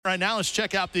Right now, let's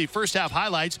check out the first half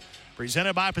highlights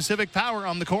presented by Pacific Power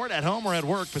on the court, at home, or at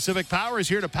work. Pacific Power is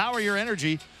here to power your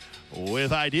energy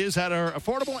with ideas that are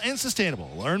affordable and sustainable.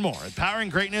 Learn more at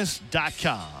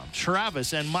poweringgreatness.com.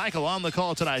 Travis and Michael on the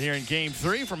call tonight here in Game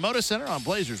 3 from Moda Center on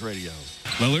Blazers Radio.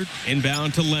 Lillard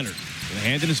inbound to Leonard. With a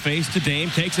hand in his face to Dame.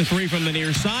 Takes a three from the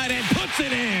near side and puts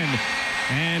it in.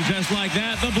 And just like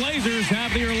that, the Blazers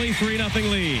have the early 3-0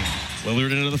 lead.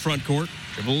 Lillard into the front court.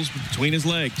 Dribbles between his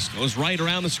legs. Goes right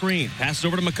around the screen. Passes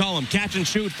over to McCollum. Catch and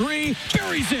shoot. Three.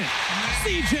 Buries it.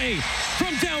 CJ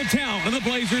from downtown. And the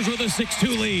Blazers with a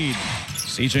 6-2 lead.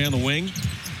 CJ on the wing.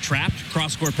 Trapped.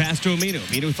 Cross-court pass to Aminu.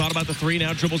 Aminu thought about the three.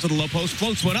 Now dribbles to the low post.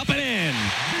 Floats one up and in.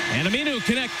 And Aminu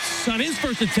connects on his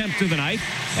first attempt of the night.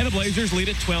 And the Blazers lead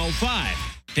at 12-5.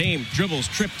 Dame dribbles,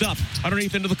 tripped up,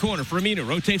 underneath into the corner for Aminu.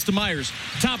 Rotates to Myers.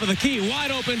 Top of the key,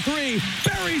 wide open three.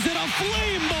 Buries it, a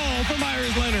flame ball for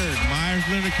Myers Leonard. Myers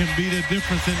Leonard can be the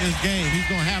difference in this game. He's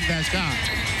going to have that shot.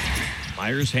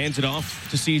 Myers hands it off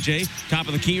to CJ. Top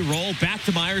of the key, roll, back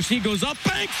to Myers. He goes up,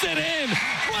 banks it in.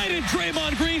 Right in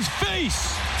Draymond Green's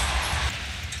face.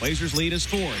 Blazers lead is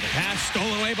 4. The pass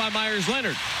stolen away by Myers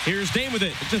Leonard. Here's Dame with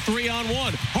it. It's a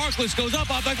 3-on-1. Harkless goes up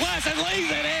off the glass and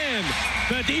lays it in.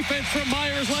 The defense from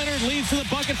Myers Leonard leads to the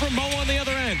bucket from Mo on the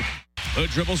other end. Hood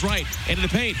dribbles right into the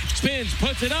paint. Spins,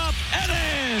 puts it up, and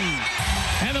in.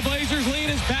 And the Blazers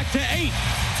lead is back to 8.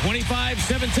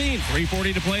 25-17.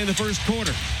 3:40 to play in the first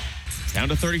quarter. Down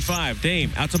to 35.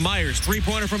 Dame out to Myers.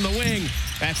 Three-pointer from the wing.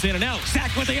 That's in and out.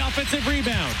 Sacked with the offensive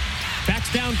rebound.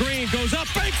 Backs down Green, goes up,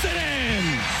 banks it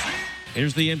in.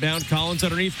 Here's the inbound. Collins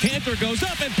underneath. Cantor goes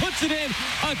up and puts it in.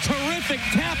 A terrific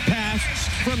tap pass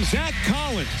from Zach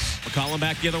Collins. McCollum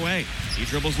back the other way. He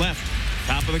dribbles left.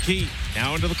 Top of the key.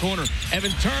 Now into the corner.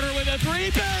 Evan Turner with a three.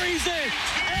 Buries it.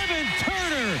 Evan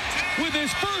Turner with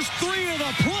his first three of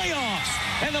the playoffs.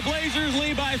 And the Blazers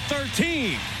lead by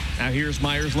 13. Now here's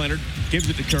Myers Leonard, gives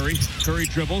it to Curry. Curry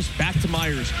dribbles, back to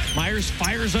Myers. Myers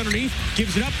fires underneath,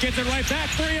 gives it up, gets it right back.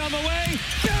 Three on the way,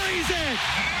 buries it!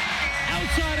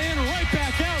 Outside in, right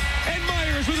back out, and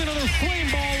Myers with another flame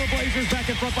ball. The Blazers back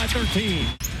in front by 13.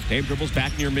 Dame dribbles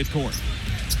back near midcourt.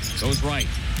 Goes right,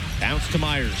 bounce to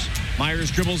Myers.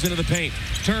 Myers dribbles into the paint,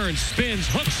 turns, spins,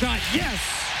 hook shot, yes!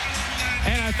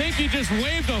 And I think he just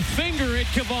waved a finger at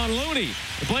Kevon Looney.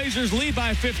 The Blazers lead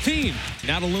by 15.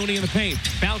 Now to Looney in the paint.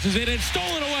 Bounces it and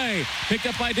stolen away. Picked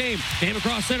up by Dame. Dame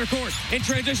across center court. In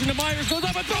transition to Myers. Goes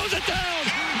up and throws it down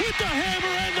with the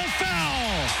hammer and the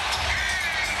foul.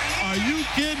 Are you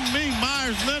kidding me?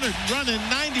 Myers Leonard running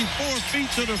 94 feet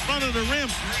to the front of the rim,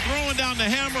 throwing down the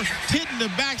hammer, hitting the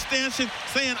back stanchion,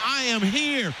 saying, I am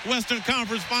here, Western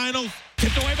Conference Finals.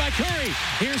 Tipped away by Curry.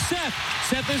 Here's Seth.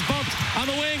 Seth is bumped on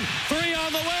the wing. Three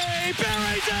on the way.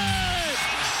 Buries it!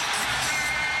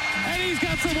 And he's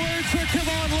got some words for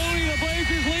Kevon Looney. The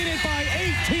Blazers lead it by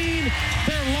 18.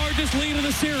 Their largest lead of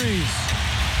the series.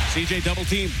 CJ double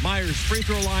team. Myers free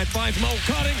throw line. Finds Mo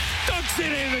cutting. Dunks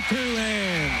it in the two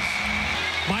hands.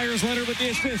 Myers Leonard with the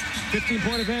assist.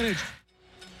 15-point advantage.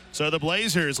 So the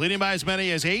Blazers leading by as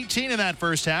many as 18 in that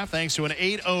first half, thanks to an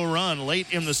 8-0 run late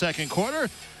in the second quarter.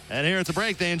 And here at the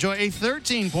break, they enjoy a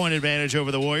 13-point advantage over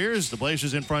the Warriors. The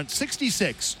Blazers in front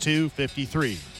 66-53.